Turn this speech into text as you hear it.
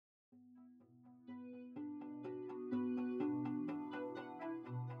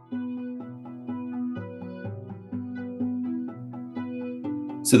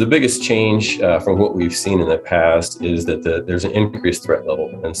So the biggest change from what we've seen in the past is that there's an increased threat level.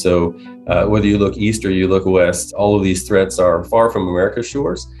 And so whether you look east or you look west, all of these threats are far from America's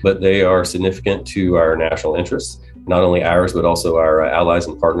shores, but they are significant to our national interests, not only ours, but also our allies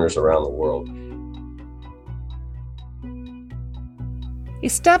and partners around the world.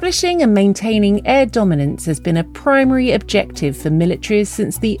 Establishing and maintaining air dominance has been a primary objective for militaries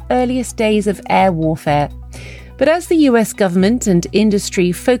since the earliest days of air warfare. But as the US government and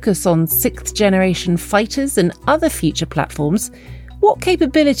industry focus on sixth-generation fighters and other future platforms, what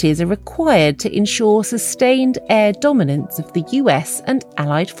capabilities are required to ensure sustained air dominance of the US and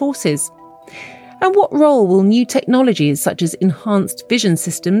allied forces? And what role will new technologies such as enhanced vision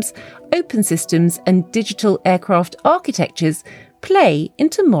systems, open systems, and digital aircraft architectures play in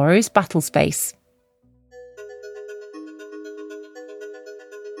tomorrow's battle space?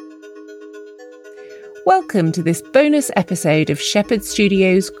 Welcome to this bonus episode of Shepherd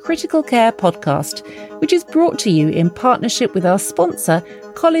Studios' Critical Care podcast, which is brought to you in partnership with our sponsor,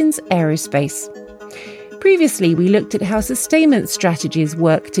 Collins Aerospace. Previously, we looked at how sustainment strategies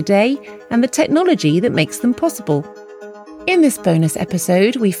work today and the technology that makes them possible. In this bonus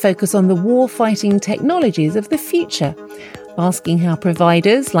episode, we focus on the war-fighting technologies of the future, asking how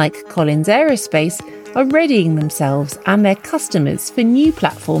providers like Collins Aerospace are readying themselves and their customers for new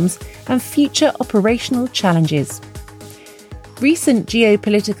platforms and future operational challenges. Recent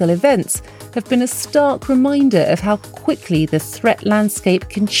geopolitical events have been a stark reminder of how quickly the threat landscape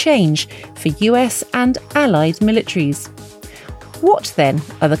can change for US and allied militaries. What then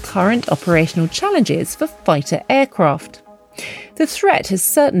are the current operational challenges for fighter aircraft? The threat has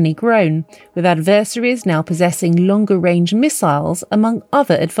certainly grown, with adversaries now possessing longer-range missiles, among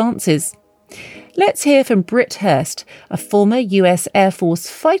other advances. Let's hear from Britt Hurst, a former US Air Force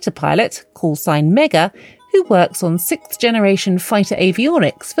fighter pilot, callsign Mega, who works on sixth-generation fighter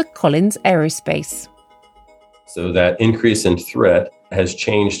avionics for Collins Aerospace. So that increase in threat has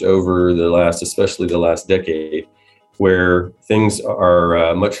changed over especially the last decade, where things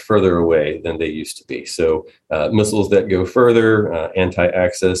are much further away than they used to be. So missiles that go further,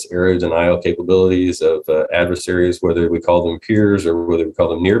 anti-access, aero denial capabilities of adversaries, whether we call them peers or whether we call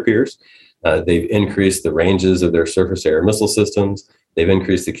them near peers. They've increased the ranges of their surface air missile systems. They've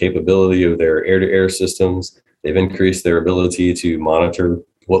increased the capability of their air-to-air systems. They've increased their ability to monitor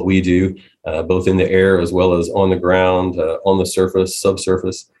what we do, both in the air as well as on the ground, on the surface,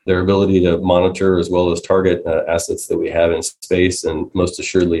 subsurface, their ability to monitor as well as target assets that we have in space and most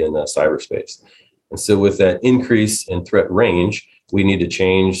assuredly in cyberspace. And so with that increase in threat range, we need to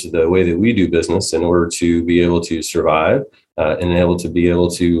change the way that we do business in order to be able to survive and able to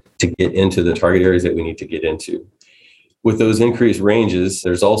get into the target areas that we need to get into. With those increased ranges,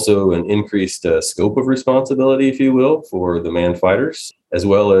 there's also an increased scope of responsibility, if you will, for the manned fighters, as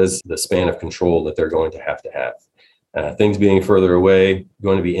well as the span of control that they're going to have. Things being further away,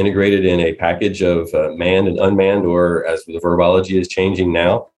 going to be integrated in a package of manned and unmanned, or as the verbology is changing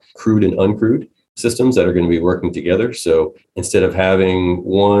now, crewed and uncrewed systems that are going to be working together. So instead of having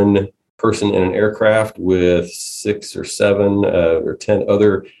one person in an aircraft with 6 or 7 or 10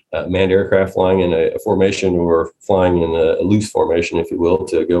 other manned aircraft flying in a formation or flying in a loose formation, if you will,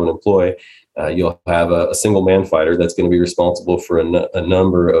 to go and employ, you'll have a single man fighter that's going to be responsible for a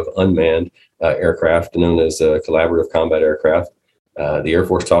number of unmanned aircraft known as collaborative combat aircraft. The Air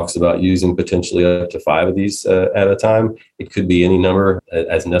Force talks about using potentially up to 5 of these at a time. It could be any number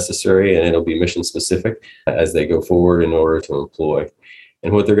as necessary, and it'll be mission specific as they go forward in order to employ.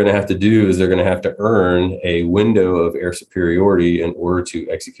 And what they're going to have to do is they're going to have to earn a window of air superiority in order to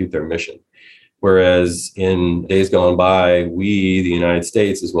execute their mission. Whereas in days gone by, we, the United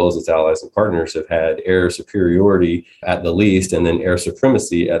States, as well as its allies and partners, have had air superiority at the least and then air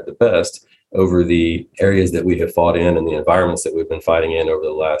supremacy at the best over the areas that we have fought in and the environments that we've been fighting in over the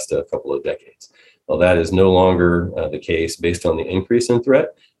last couple of decades. Well, that is no longer the case based on the increase in threat.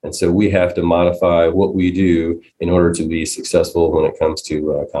 And so we have to modify what we do in order to be successful when it comes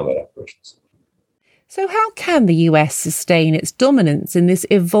to combat operations. So how can the US sustain its dominance in this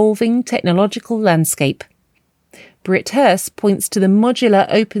evolving technological landscape? Britt Hurst points to the Modular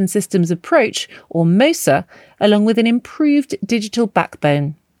Open Systems Approach, or MOSA, along with an improved digital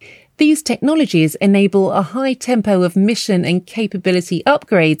backbone. These technologies enable a high tempo of mission and capability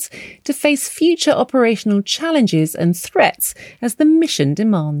upgrades to face future operational challenges and threats as the mission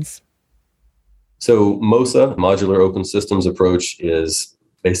demands. So MOSA, Modular Open Systems Approach, is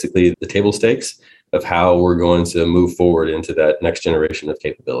basically the table stakes of how we're going to move forward into that next generation of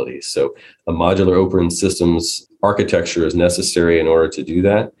capabilities. So a modular open systems architecture is necessary in order to do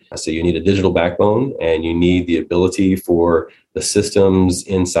that. So you need a digital backbone, and you need the ability for the systems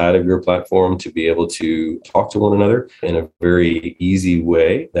inside of your platform to be able to talk to one another in a very easy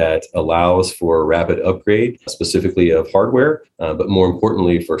way that allows for rapid upgrade, specifically of hardware, but more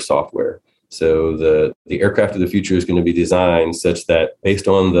importantly for software. So the aircraft of the future is going to be designed such that based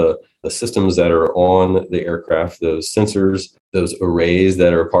on the systems that are on the aircraft, those sensors, those arrays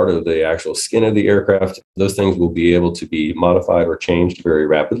that are part of the actual skin of the aircraft, those things will be able to be modified or changed very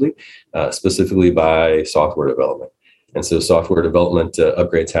rapidly, specifically by software development. And so software development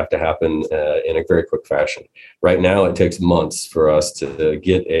upgrades have to happen in a very quick fashion. Right now, it takes months for us to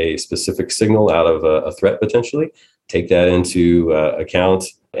get a specific signal out of a threat potentially, take that into account,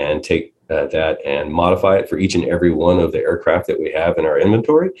 and take that and modify it for each and every one of the aircraft that we have in our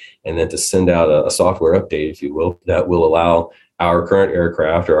inventory, and then to send out a software update, if you will, that will allow our current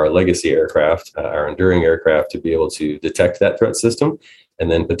aircraft or our legacy aircraft, our enduring aircraft, to be able to detect that threat system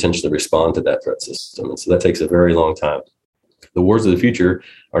and then potentially respond to that threat system. And so that takes a very long time. The wars of the future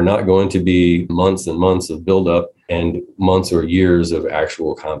are not going to be months and months of buildup and months or years of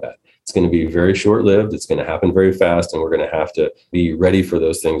actual combat. It's going to be very short-lived. It's going to happen very fast, and we're going to have to be ready for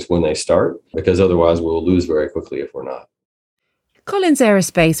those things when they start, because otherwise we'll lose very quickly if we're not. Collins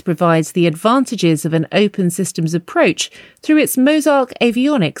Aerospace provides the advantages of an open systems approach through its Mozark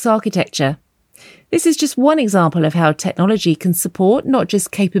avionics architecture. This is just one example of how technology can support not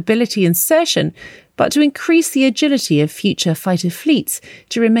just capability insertion, but to increase the agility of future fighter fleets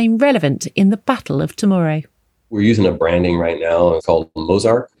to remain relevant in the battle of tomorrow. We're using a branding right now called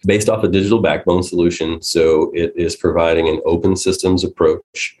Mozark, based off a digital backbone solution. So it is providing an open systems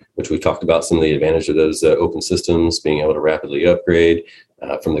approach, which we talked about some of the advantage of those open systems, being able to rapidly upgrade.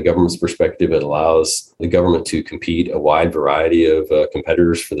 From the government's perspective, it allows the government to compete a wide variety of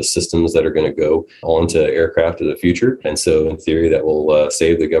competitors for the systems that are going to go onto aircraft of the future. And so in theory, that will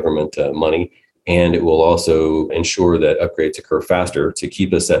save the government money. And it will also ensure that upgrades occur faster to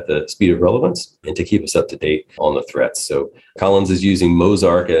keep us at the speed of relevance and to keep us up to date on the threats. So Collins is using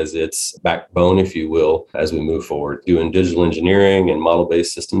Mozark as its backbone, if you will, as we move forward, doing digital engineering and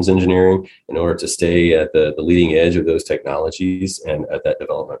model-based systems engineering in order to stay at the leading edge of those technologies and at that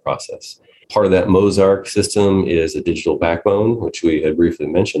development process. Part of that Mozark system is a digital backbone, which we had briefly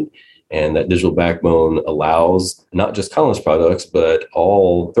mentioned. And that digital backbone allows not just Collins products, but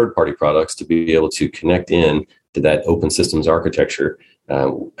all third-party products to be able to connect in to that open systems architecture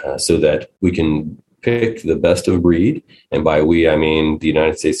so that we can pick the best of breed. And by we, I mean the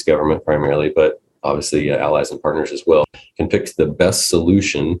United States government primarily, but obviously allies and partners as well, can pick the best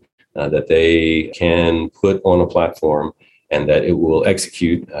solution that they can put on a platform and that it will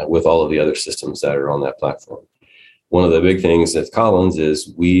execute with all of the other systems that are on that platform. One of the big things at Collins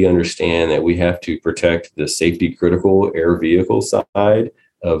is we understand that we have to protect the safety critical air vehicle side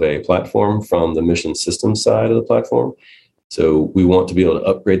of a platform from the mission systems side of the platform. So we want to be able to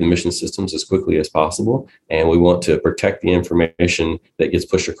upgrade the mission systems as quickly as possible. And we want to protect the information that gets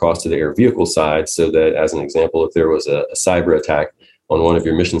pushed across to the air vehicle side so that, as an example, if there was a cyber attack on one of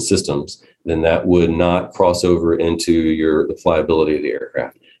your mission systems, then that would not cross over into the flyability of the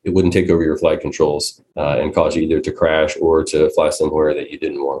aircraft. It wouldn't take over your flight controls and cause you either to crash or to fly somewhere that you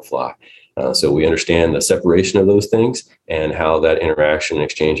didn't want to fly. So we understand the separation of those things and how that interaction and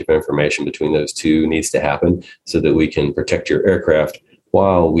exchange of information between those two needs to happen so that we can protect your aircraft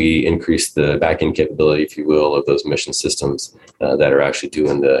while we increase the back-end capability, if you will, of those mission systems that are actually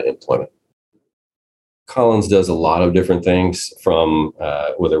doing the employment. Collins does a lot of different things, from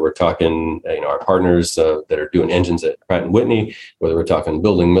whether we're talking, our partners that are doing engines at Pratt & Whitney, whether we're talking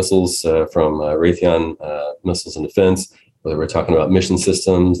building missiles from Raytheon Missiles and Defense, whether we're talking about mission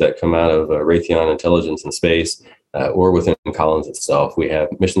systems that come out of Raytheon Intelligence and Space, or within Collins itself. We have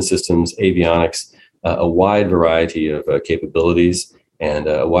mission systems, avionics, a wide variety of capabilities, and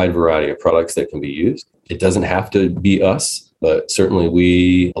a wide variety of products that can be used. It doesn't have to be us, but certainly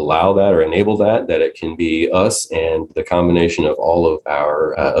we allow that or enable that it can be us and the combination of all of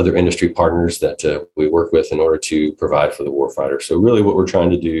our other industry partners that we work with in order to provide for the warfighter. So really what we're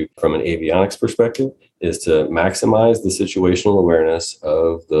trying to do from an avionics perspective is to maximize the situational awareness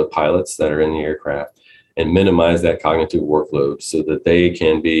of the pilots that are in the aircraft and minimize that cognitive workload so that they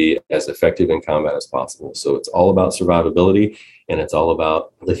can be as effective in combat as possible. So it's all about survivability and it's all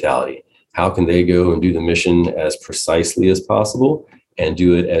about lethality. How can they go and do the mission as precisely as possible and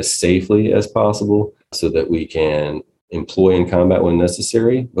do it as safely as possible so that we can employ in combat when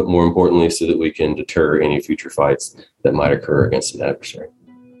necessary, but more importantly, so that we can deter any future fights that might occur against an adversary.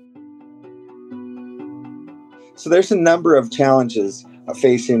 So there's a number of challenges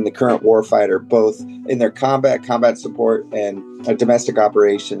facing the current warfighter, both in their combat support, and domestic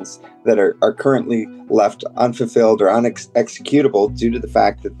operations that are currently left unfulfilled or unexecutable due to the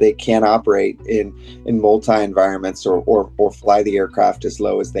fact that they can't operate in multi-environments or fly the aircraft as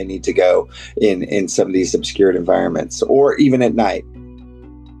low as they need to go in some of these obscured environments, or even at night.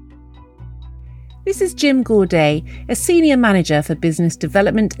 This is Jim Gourdet, a Senior Manager for Business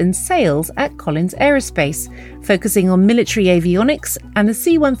Development and Sales at Collins Aerospace, focusing on military avionics and the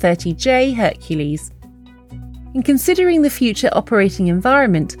C-130J Hercules. In considering the future operating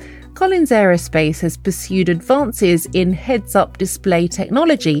environment, Collins Aerospace has pursued advances in heads-up display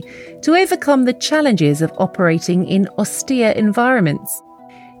technology to overcome the challenges of operating in austere environments.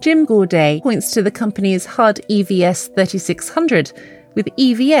 Jim Gourdet points to the company's HUD EVS 3600, with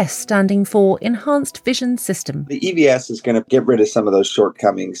EVS standing for Enhanced Vision System. The EVS is going to get rid of some of those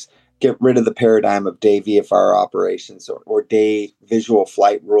shortcomings, get rid of the paradigm of day VFR operations or day visual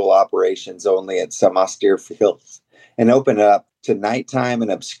flight rule operations only at some austere fields, and open it up to nighttime and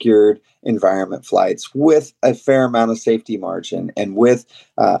obscured environment flights with a fair amount of safety margin and with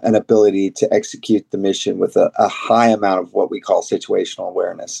an ability to execute the mission with a high amount of what we call situational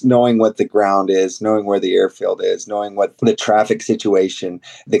awareness, knowing what the ground is, knowing where the airfield is, knowing what the traffic situation,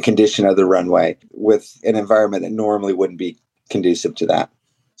 the condition of the runway, with an environment that normally wouldn't be conducive to that.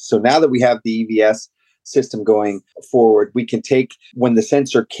 So now that we have the EVS system going forward, we can take, when the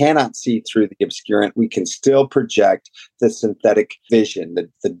sensor cannot see through the obscurant, we can still project the synthetic vision,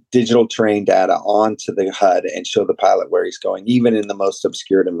 the digital terrain data onto the HUD and show the pilot where he's going, even in the most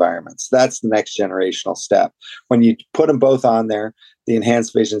obscured environments. That's the next generational step. When you put them both on there, the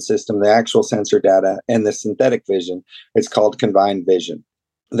enhanced vision system, the actual sensor data, and the synthetic vision, it's called combined vision.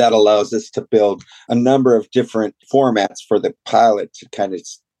 That allows us to build a number of different formats for the pilot to kind of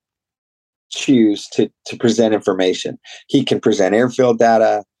choose to present information. He can present airfield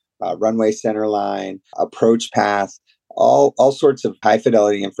data, runway center line, approach path, all sorts of high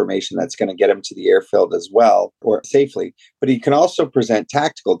fidelity information that's going to get him to the airfield as well, or safely. But he can also present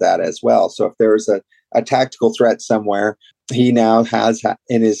tactical data as well. So if there's a tactical threat somewhere, he now has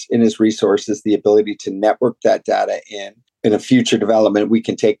in his resources the ability to network that data in. In a future development, we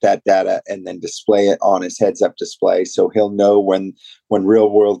can take that data and then display it on his heads-up display, so he'll know when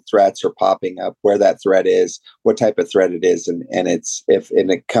real-world threats are popping up, where that threat is, what type of threat it is, and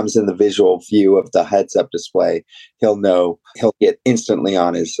it comes in the visual view of the heads-up display, he'll know, he'll get instantly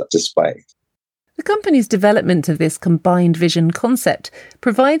on his display. The company's development of this combined vision concept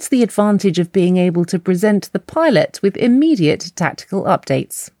provides the advantage of being able to present the pilot with immediate tactical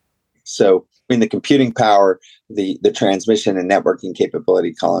updates. So, the computing power, the transmission and networking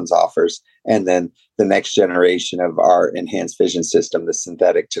capability Collins offers, and then the next generation of our enhanced vision system, the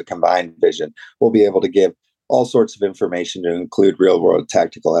synthetic to combined vision, will be able to give all sorts of information to include real-world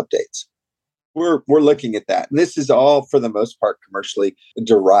tactical updates. We're looking at that. And this is all, for the most part, commercially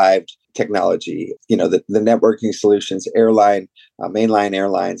derived technology. The networking solutions, mainline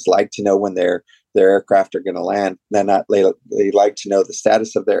airlines like to know when their aircraft are going to land. They like to know the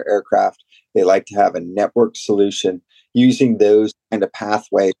status of their aircraft. They like to have a network solution using those kind of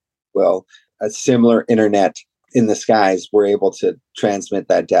pathways. Well, a similar internet in the skies, we're able to transmit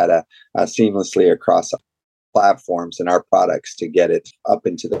that data seamlessly across platforms and our products to get it up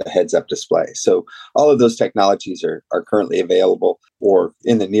into the heads-up display. So all of those technologies are currently available, or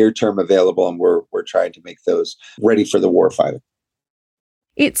in the near term available, and we're trying to make those ready for the warfighter.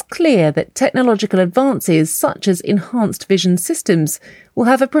 It's clear that technological advances such as enhanced vision systems will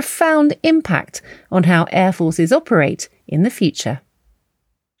have a profound impact on how air forces operate in the future.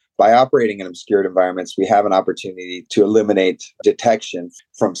 By operating in obscured environments, we have an opportunity to eliminate detection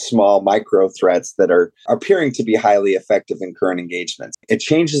from small micro threats that are appearing to be highly effective in current engagements. It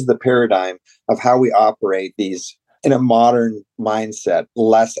changes the paradigm of how we operate these in a modern mindset,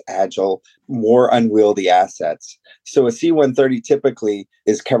 less agile, more unwieldy assets. So a C-130 typically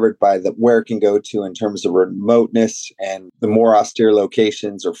is covered by where it can go to in terms of remoteness and the more austere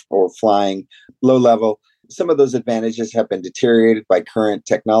locations or flying low level. Some of those advantages have been deteriorated by current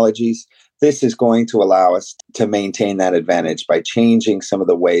technologies. This is going to allow us to maintain that advantage by changing some of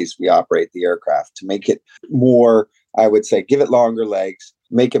the ways we operate the aircraft to make it more, I would say, give it longer legs,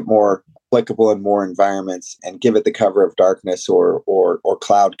 make it more applicable in more environments, and give it the cover of darkness or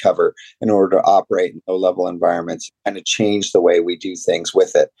cloud cover in order to operate in low-level environments and to change the way we do things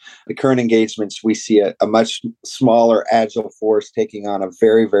with it. The current engagements, we see a much smaller, agile force taking on a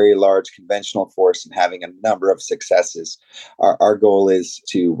very, very large conventional force and having a number of successes. Our goal is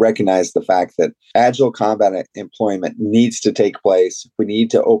to recognize the fact that agile combat employment needs to take place. We need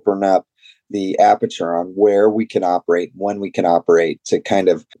to open up the aperture on where we can operate, when we can operate, to kind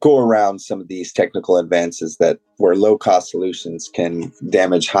of go around some of these technical advances where low-cost solutions can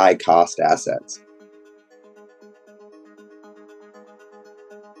damage high-cost assets.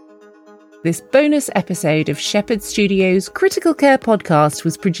 This bonus episode of Shepherd Studios' Critical Care podcast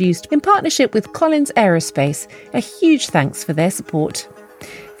was produced in partnership with Collins Aerospace. A huge thanks for their support.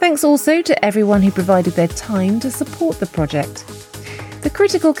 Thanks also to everyone who provided their time to support the project. The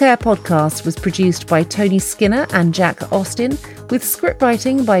Critical Care podcast was produced by Tony Skinner and Jack Austin, with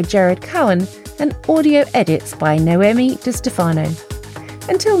scriptwriting by Jared Cowan and audio edits by Noemi DiStefano.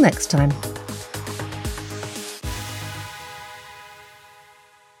 Until next time.